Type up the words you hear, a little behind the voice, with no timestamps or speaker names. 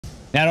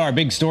Now to our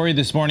big story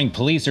this morning.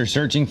 Police are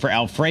searching for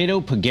Alfredo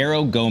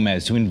Peguero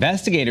Gomez, who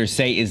investigators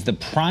say is the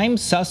prime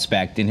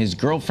suspect in his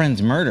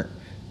girlfriend's murder.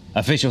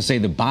 Officials say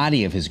the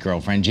body of his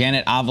girlfriend,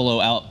 Janet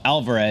Avalo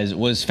Alvarez,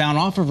 was found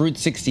off of Route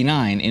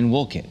 69 in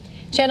Wolcott.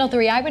 Channel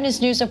 3 Eyewitness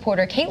News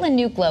reporter Caitlin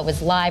Nuclo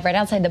was live right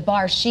outside the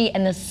bar she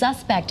and the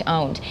suspect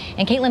owned.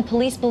 And Caitlin,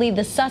 police believe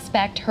the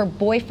suspect, her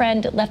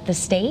boyfriend, left the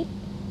state?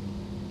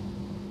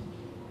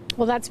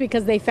 Well, that's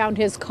because they found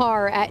his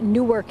car at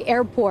Newark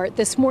Airport.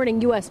 This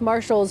morning, U.S.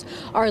 Marshals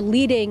are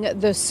leading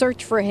the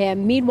search for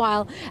him.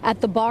 Meanwhile,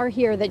 at the bar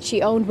here that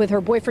she owned with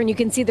her boyfriend, you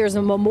can see there's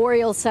a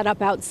memorial set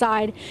up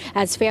outside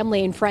as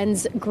family and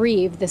friends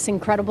grieve this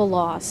incredible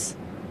loss.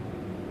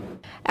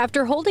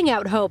 After holding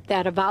out hope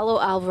that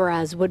Avalo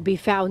Alvarez would be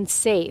found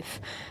safe,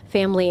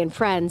 family and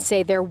friends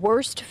say their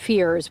worst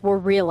fears were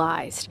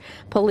realized.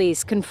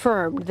 Police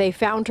confirmed they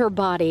found her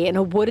body in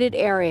a wooded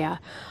area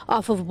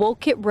off of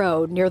Wolcott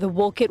Road near the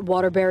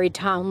Wolcott-Waterbury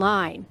town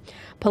line.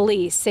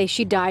 Police say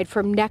she died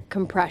from neck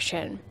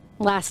compression.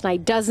 Last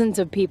night, dozens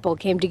of people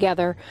came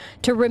together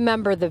to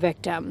remember the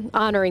victim,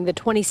 honoring the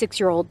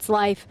 26-year-old's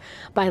life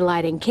by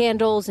lighting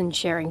candles and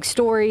sharing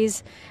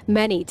stories,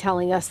 many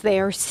telling us they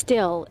are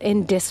still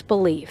in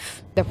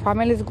disbelief. The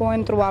family is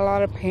going through a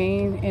lot of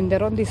pain, and they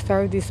don't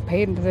deserve this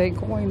pain that they're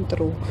going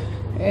through,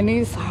 and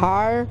it's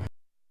hard.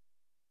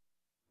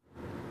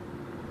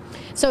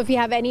 So if you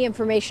have any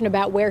information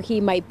about where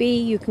he might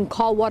be, you can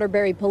call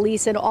Waterbury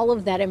Police, and all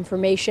of that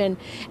information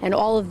and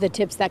all of the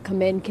tips that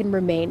come in can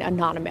remain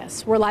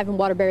anonymous. We're live in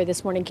Waterbury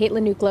this morning.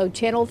 Caitlin Nuclo,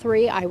 Channel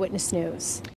 3 Eyewitness News.